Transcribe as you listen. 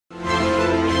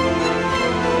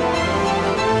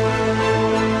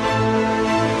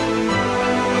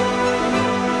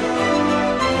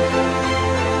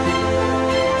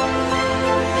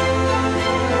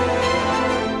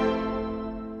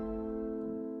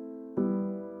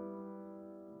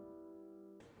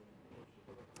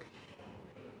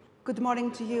Good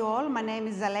morning to you all. My name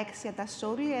is Alexia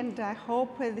Tasouli, and I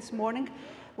hope this morning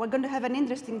we're going to have an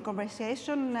interesting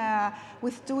conversation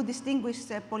with two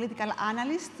distinguished political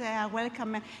analysts.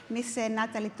 Welcome Ms.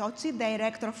 Nathalie Tocci,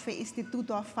 Director of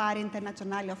Istituto Affari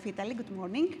Internazionali of Italy. Good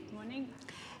morning. Good morning.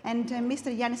 And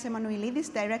Mr. Janis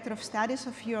Emmanouilidis, Director of Studies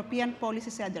of European Policy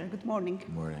Center. Good morning.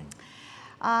 Good morning.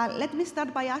 Let me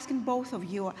start by asking both of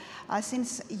you,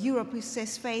 since Europe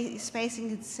is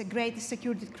facing its greatest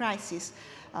security crisis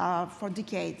for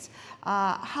decades,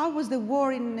 how was the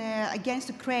war against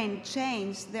Ukraine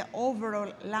changed the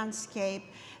overall landscape,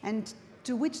 and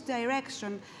to which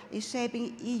direction is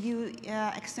shaping EU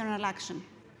external action?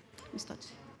 Ms.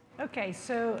 Tocci. Okay,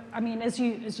 so I mean, as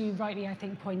you rightly, I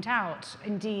think, point out,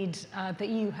 indeed, the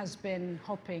EU has been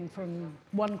hopping from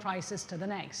one crisis to the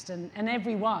next, and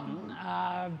every one,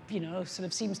 sort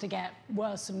of seems to get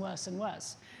worse and worse and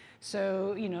worse.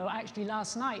 So, actually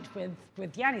last night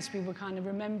with Janis, we were kind of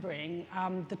remembering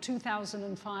the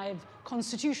 2005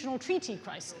 constitutional treaty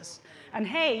crisis. And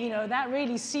hey, that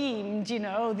really seemed,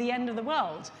 the end of the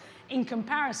world. In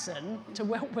comparison to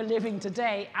what we're living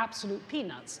today, absolute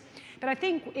peanuts. But I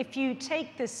think if you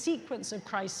take this sequence of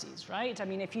crises, right? I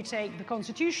mean, if you take the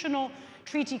constitutional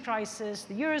treaty crisis,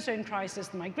 the Eurozone crisis,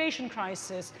 the migration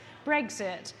crisis,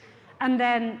 Brexit, and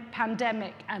then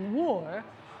pandemic and war,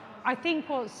 I think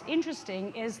what's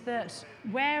interesting is that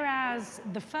whereas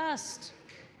the first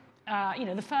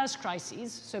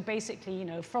crises, so basically,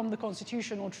 from the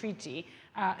constitutional treaty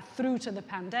through to the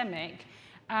pandemic,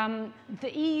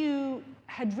 the EU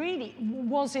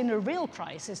was in a real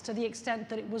crisis to the extent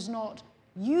that it was not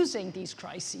using these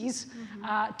crises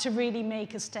to really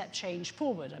make a step change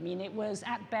forward. I mean, it was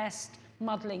at best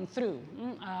muddling through,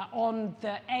 on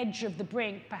the edge of the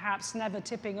brink, perhaps never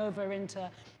tipping over into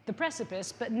the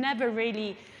precipice, but never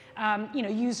really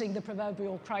using the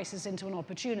proverbial crisis into an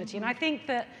opportunity. And I think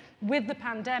that with the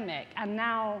pandemic and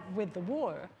now with the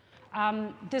war,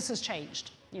 this has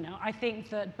changed. I think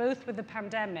that both with the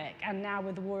pandemic and now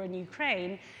with the war in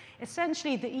Ukraine,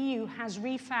 essentially the EU has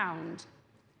refound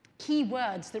key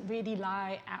words that really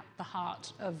lie at the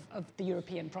heart of the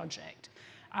European project.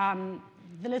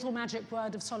 The little magic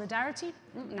word of solidarity,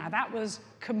 now that was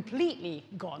completely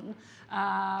gone,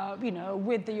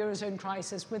 with the Eurozone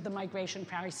crisis, with the migration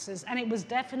crisis, and it was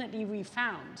definitely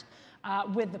refound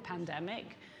with the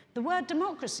pandemic. The word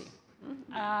democracy,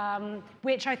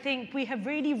 which I think we have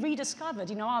really rediscovered,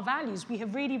 our values, we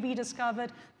have really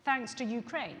rediscovered thanks to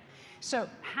Ukraine. So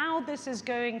how this is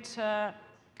going to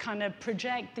kind of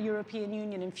project the European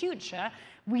Union in future,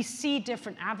 we see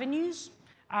different avenues.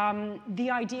 The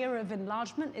idea of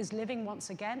enlargement is living once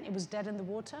again. It was dead in the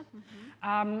water.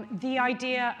 The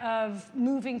idea of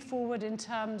moving forward in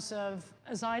terms of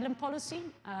asylum policy,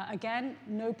 again,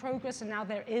 no progress, and now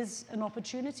there is an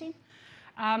opportunity.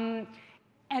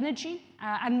 Energy,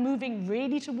 and moving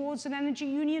really towards an energy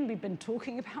union. We've been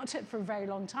talking about it for a very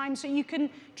long time. So you can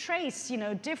trace,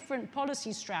 different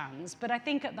policy strands, but I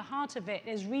think at the heart of it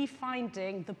is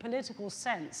refinding the political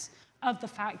sense of the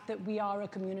fact that we are a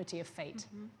community of fate.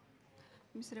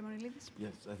 Mr. Emmanouilidis?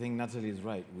 Yes, I think Nathalie is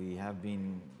right. We have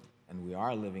been, and we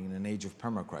are living in an age of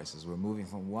perma-crisis. We're moving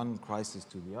from one crisis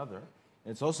to the other.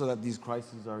 It's also that these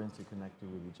crises are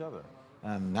interconnected with each other.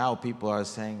 Now people are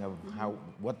saying of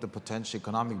what the potential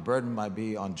economic burden might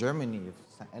be on Germany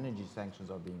if energy sanctions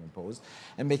are being imposed,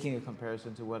 and making a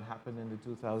comparison to what happened in the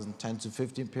 2010 to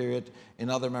 15 period in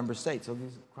other member states. So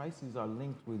these crises are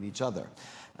linked with each other.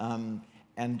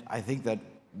 And I think that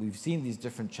we've seen these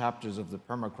different chapters of the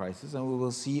perma-crisis, and we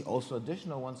will see also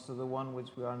additional ones to the one which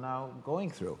we are now going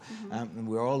through. And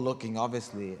we're all looking,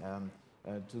 obviously,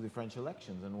 to the French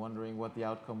elections and wondering what the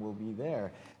outcome will be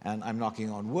there. And I'm knocking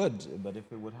on wood, but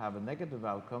if it would have a negative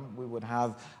outcome, we would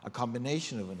have a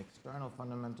combination of an external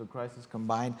fundamental crisis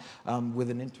combined with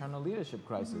an internal leadership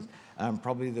crisis.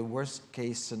 Probably the worst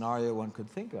case scenario one could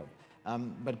think of.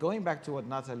 But going back to what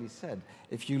Nathalie said,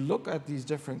 if you look at these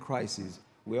different crises,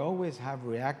 we always have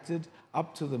reacted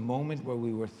up to the moment where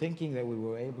we were thinking that we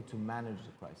were able to manage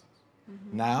the crisis.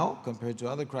 Now, compared to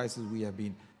other crises, we have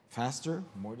been faster,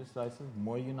 more decisive,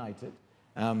 more united.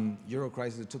 Euro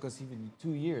crisis, it took us even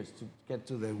 2 years to get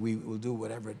to the we will do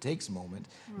whatever it takes moment.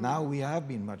 Now we have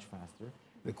been much faster.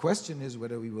 The question is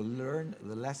whether we will learn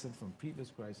the lesson from previous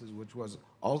crises, which was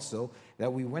also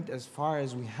that we went as far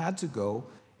as we had to go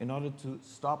in order to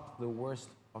stop the worst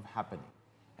of happening.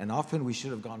 And often we should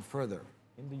have gone further.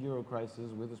 In the Euro crisis,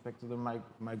 with respect to the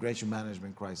migration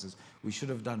management crisis, we should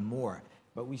have done more.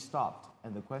 But we stopped.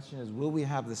 And the question is, will we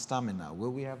have the stamina?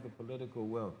 Will we have the political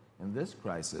will in this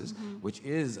crisis, which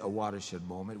is a watershed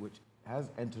moment, which has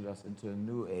entered us into a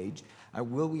new age.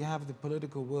 Will we have the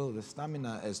political will, the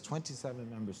stamina as 27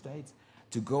 member states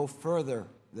to go further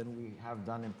than we have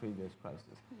done in previous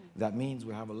crises? That means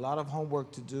we have a lot of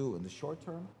homework to do in the short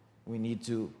term. We need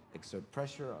to exert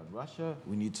pressure on Russia.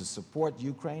 We need to support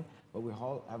Ukraine, but we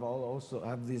also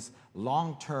have this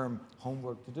long-term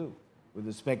homework to do with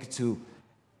respect to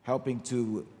helping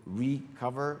to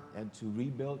recover and to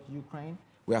rebuild Ukraine.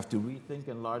 We have to rethink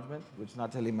enlargement, which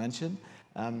Nathalie mentioned.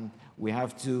 We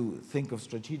have to think of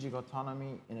strategic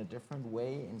autonomy in a different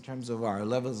way in terms of our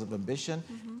levels of ambition,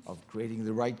 of creating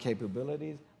the right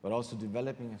capabilities, but also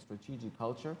developing a strategic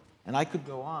culture. And I could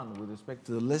go on with respect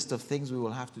to the list of things we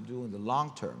will have to do in the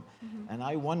long term. And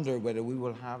I wonder whether we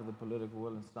will have the political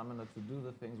will and stamina to do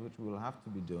the things which we will have to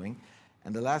be doing.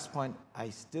 And the last point, I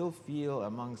still feel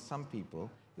among some people,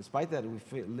 despite that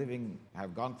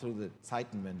have gone through the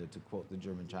Zeitenwende, to quote the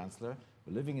German Chancellor,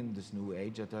 we're living in this new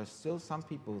age, that there are still some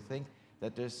people who think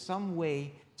that there's some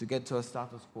way to get to a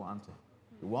status quo ante.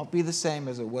 It won't be the same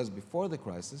as it was before the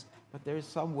crisis, but there is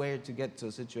some way to get to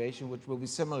a situation which will be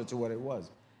similar to what it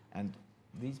was. And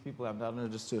these people have not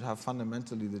understood how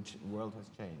fundamentally the world has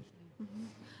changed.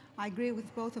 I agree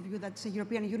with both of you that the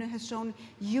European Union has shown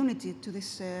unity to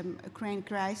this Ukraine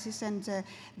crisis, and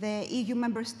the EU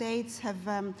member states have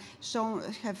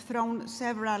thrown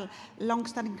several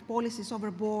long-standing policies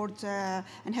overboard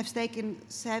and have taken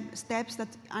steps that,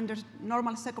 under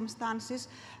normal circumstances,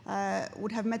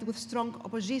 would have met with strong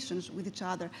oppositions with each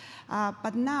other.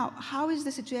 But now, how is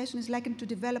the situation likely to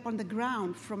develop on the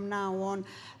ground from now on,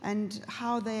 and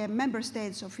how the member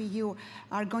states of EU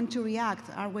are going to react?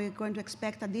 Are we going to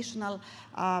expect additional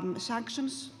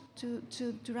sanctions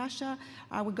to Russia?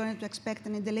 Are we going to expect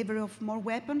any delivery of more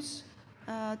weapons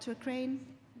to Ukraine?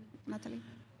 Nathalie?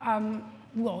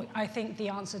 Well, I think the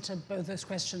answer to both those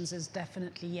questions is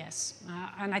definitely yes.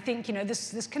 And I think,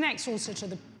 this connects also to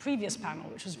the previous panel,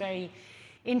 which was very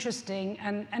interesting.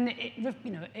 And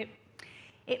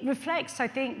it reflects, I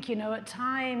think, at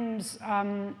times,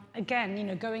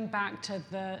 again, going back to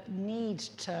the need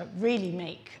to really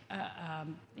make,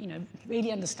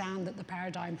 really understand that the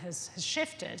paradigm has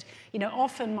shifted.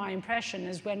 Often my impression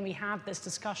is when we have this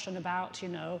discussion about,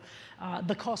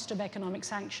 the cost of economic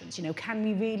sanctions, can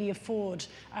we really afford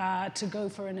to go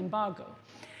for an embargo?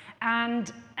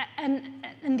 And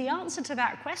the answer to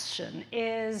that question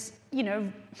is,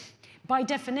 by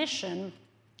definition,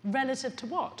 relative to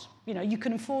what? You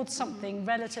can afford something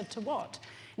relative to what?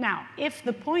 Now, if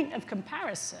the point of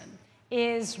comparison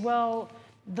is, well,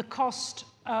 the cost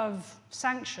of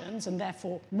sanctions, and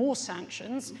therefore more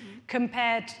sanctions,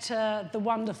 compared to the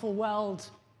wonderful world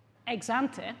ex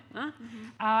ante,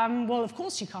 well, of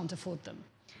course you can't afford them.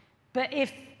 But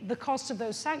if the cost of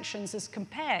those sanctions is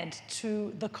compared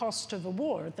to the cost of a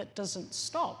war that doesn't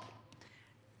stop,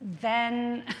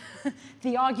 then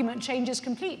the argument changes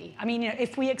completely. I mean,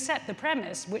 if we accept the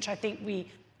premise, which I think we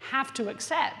have to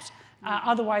accept,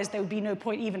 otherwise there would be no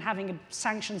point even having a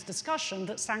sanctions discussion,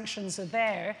 that sanctions are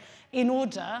there in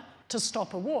order to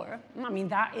stop a war. I mean,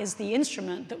 that is the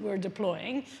instrument that we're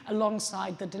deploying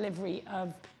alongside the delivery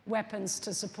of weapons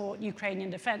to support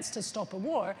Ukrainian defense to stop a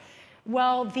war.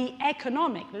 Well, the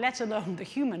economic, let alone the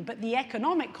human, but the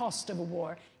economic cost of a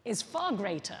war is far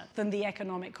greater than the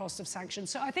economic cost of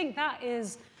sanctions. So I think that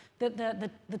is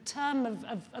the term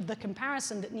of the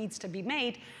comparison that needs to be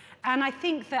made. And I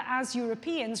think that as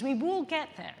Europeans, we will get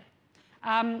there.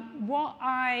 What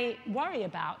I worry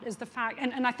about is the fact,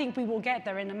 and I think we will get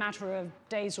there in a matter of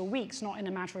days or weeks, not in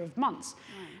a matter of months.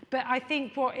 But I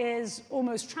think what is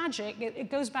almost tragic, it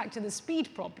goes back to the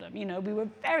speed problem. We were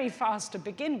very fast to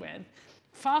begin with,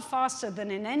 far faster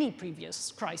than in any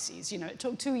previous crises. It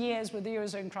took 2 years with the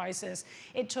Eurozone crisis.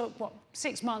 It took,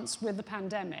 6 months with the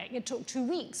pandemic. It took 2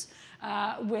 weeks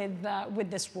with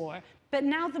this war. But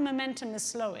now the momentum is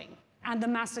slowing and the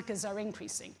massacres are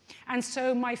increasing. And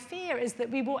so my fear is that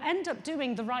we will end up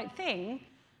doing the right thing,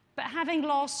 but having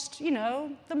lost,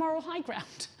 the moral high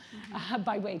ground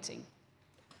by waiting.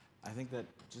 I think that,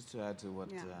 just to add to what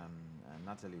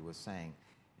Nathalie was saying,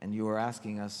 and you were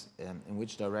asking us in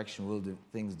which direction will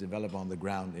things develop on the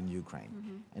ground in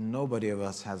Ukraine. And nobody of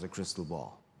us has a crystal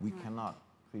ball. We cannot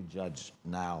prejudge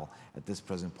now, at this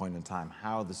present point in time,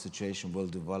 how the situation will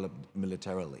develop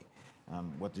militarily.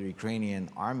 What the Ukrainian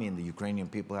army and the Ukrainian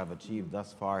people have achieved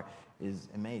thus far is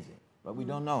amazing. But we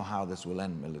don't know how this will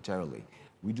end militarily.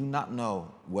 We do not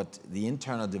know what the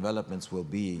internal developments will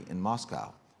be in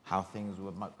Moscow, how things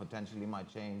potentially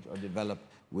might change or develop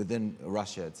within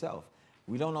Russia itself.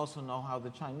 We don't also know how the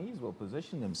Chinese will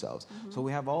position themselves. So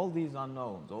we have all these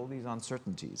unknowns, all these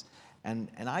uncertainties. And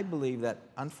I believe that,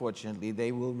 unfortunately,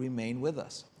 they will remain with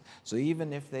us. So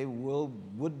even if they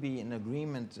would be in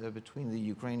agreement between the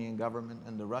Ukrainian government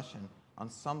and the Russian on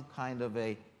some kind of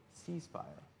a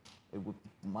ceasefire,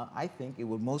 I think it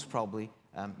would most probably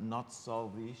not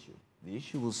solve the issue. The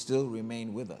issue will still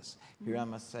remain with us. Here I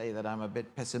must say that I'm a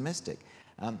bit pessimistic.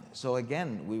 So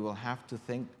again, we will have to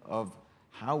think of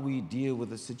how we deal with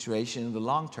the situation in the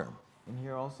long term. And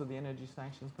here also the energy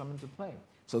sanctions come into play.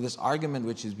 So this argument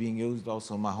which is being used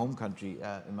also in my home country,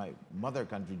 in my mother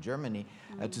country, Germany,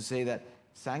 to say that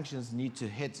sanctions need to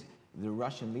hit the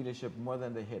Russian leadership more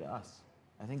than they hit us.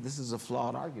 I think this is a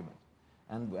flawed argument.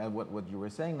 And what you were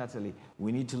saying, Nathalie,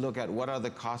 we need to look at what are the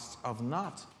costs of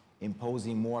not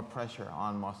imposing more pressure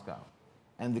on Moscow.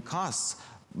 And the costs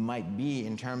might be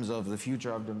in terms of the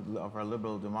future of our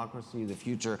liberal democracy, the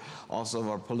future also of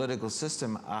our political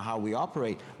system, how we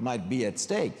operate, might be at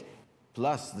stake,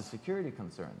 plus the security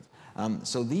concerns.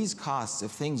 So these costs,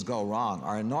 if things go wrong,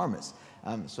 are enormous.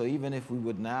 So even if we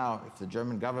would now, if the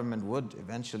German government would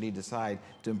eventually decide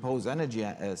to impose energy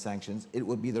sanctions, it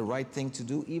would be the right thing to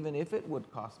do, even if it would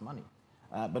cost money.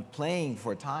 But playing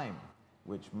for time,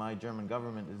 which my German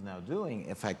government is now doing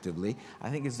effectively,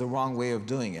 I think is the wrong way of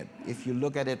doing it. If you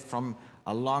look at it from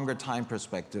a longer time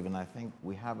perspective, and I think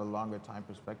we have a longer time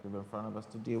perspective in front of us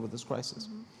to deal with this crisis.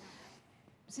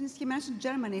 Since you mentioned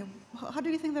Germany, how do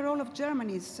you think the role of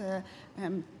Germany is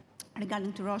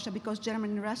regarding to Russia? Because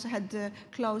Germany and Russia had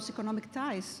close economic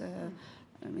ties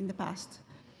in the past.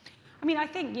 I mean, I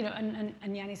think, you know,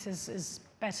 and Janis is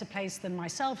better placed than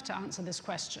myself to answer this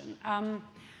question.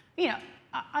 You know,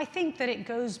 I think that it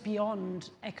goes beyond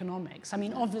economics. I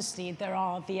mean, obviously, there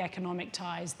are the economic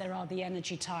ties, there are the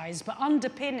energy ties, but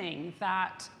underpinning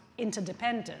that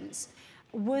interdependence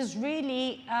was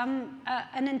really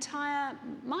an entire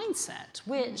mindset,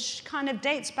 which kind of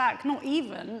dates back not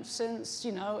even since,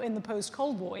 you know, in the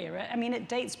post-Cold War era. I mean, it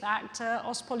dates back to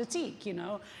Ostpolitik, you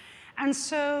know. And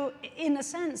so, in a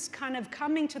sense, kind of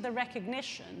coming to the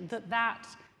recognition that that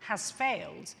has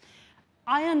failed,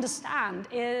 I understand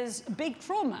is a big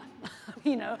trauma.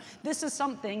 You know, this is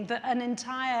something that an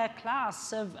entire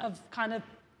class of kind of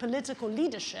political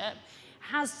leadership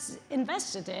has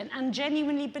invested in and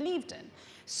genuinely believed in.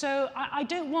 So I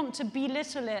don't want to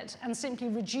belittle it and simply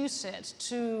reduce it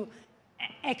to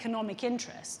economic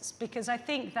interests, because I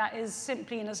think that is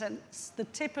simply, in a sense, the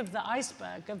tip of the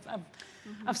iceberg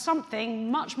of something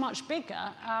much, much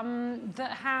bigger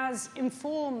that has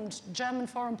informed German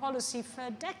foreign policy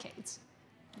for decades.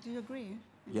 Do you agree?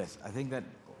 Yes, I think that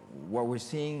what we're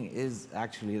seeing is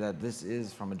actually that this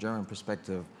is, from a German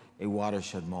perspective, a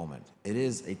watershed moment. It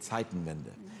is a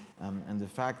Zeitenwende. And the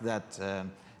fact that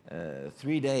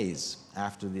 3 days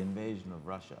after the invasion of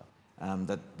Russia,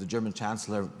 that the German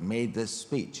Chancellor made this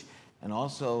speech and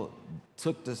also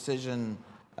took decision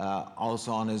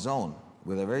also on his own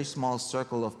with a very small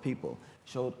circle of people,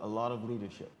 showed a lot of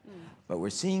leadership. But we're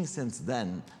seeing since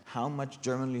then how much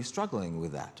Germany is struggling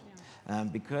with that.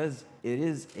 Because it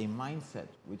is a mindset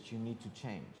which you need to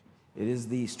change. It is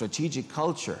the strategic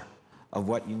culture of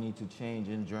what you need to change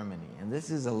in Germany. And this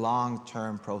is a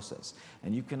long-term process.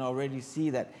 And you can already see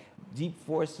that deep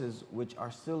forces which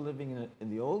are still living in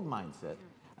the old mindset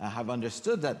have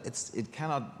understood that it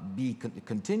cannot be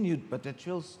continued, but they're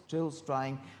still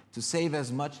trying to save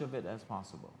as much of it as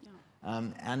possible.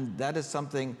 And that is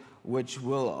something which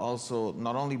will also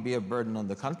not only be a burden on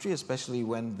the country, especially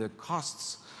when the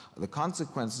costs, the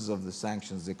consequences of the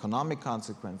sanctions, the economic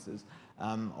consequences,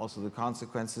 also the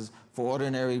consequences for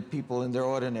ordinary people in their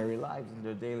ordinary lives, in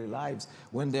their daily lives,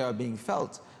 when they are being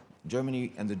felt,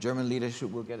 Germany and the German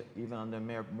leadership will get even under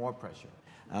more pressure.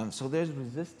 So there's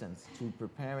resistance to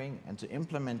preparing and to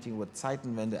implementing what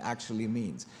Zeitenwende actually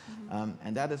means.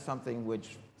 And that is something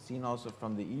which, seen also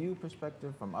from the EU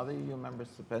perspective, from other EU member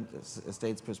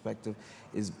states' perspective,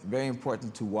 is very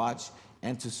important to watch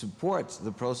and to support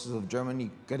the process of Germany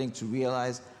getting to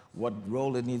realize what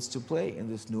role it needs to play in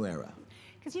this new era.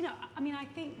 Because, you know, I mean, I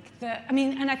think that,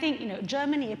 and I think, you know,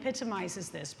 Germany epitomizes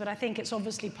this, but I think it's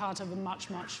obviously part of a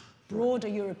much, much broader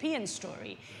European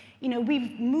story. You know,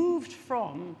 we've moved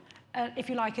from, if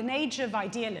you like, an age of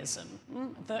idealism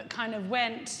that kind of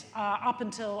went up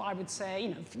until, I would say, you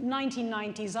know,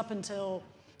 1990s up until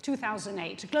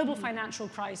 2008, a global financial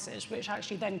crisis, which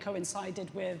actually then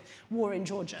coincided with war in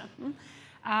Georgia,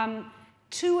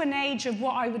 to an age of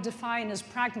what I would define as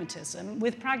pragmatism,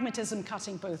 with pragmatism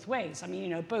cutting both ways. I mean, you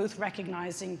know, both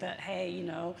recognizing that, hey, you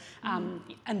know,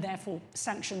 and therefore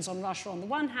sanctions on Russia on the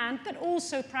one hand, but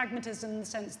also pragmatism in the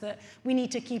sense that we need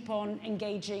to keep on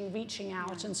engaging, reaching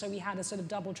out, and so we had a sort of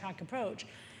double-track approach.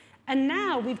 And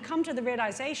now we've come to the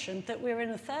realization that we're in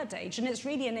a third age, and it's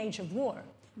really an age of war.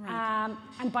 Right.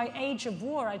 And by age of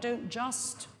war, I don't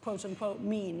just, quote unquote,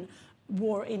 mean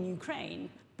war in Ukraine,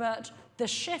 but the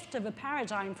shift of a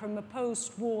paradigm from a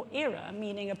post-war era,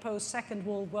 meaning a post-Second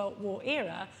World War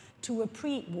era, to a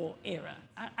pre-war era.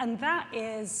 And that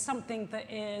is something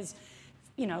that is,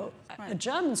 you know, a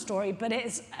German story, but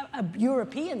it's a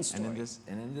European story.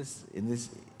 And in this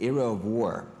era of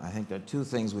war, I think there are two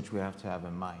things which we have to have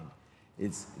in mind.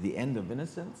 It's the end of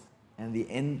innocence and the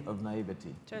end of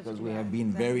naivety, because we have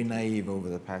been very naive over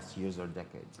the past years or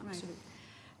decades. Right.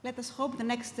 Let us hope the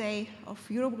next day of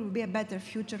Europe will be a better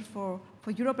future for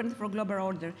Europe and for global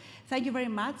order. Thank you very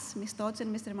much, Ms. Tocci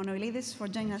and Mr. Emmanouilidis, for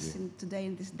joining us today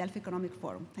in this Delphi Economic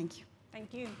Forum. Thank you.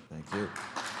 Thank you. Thank you.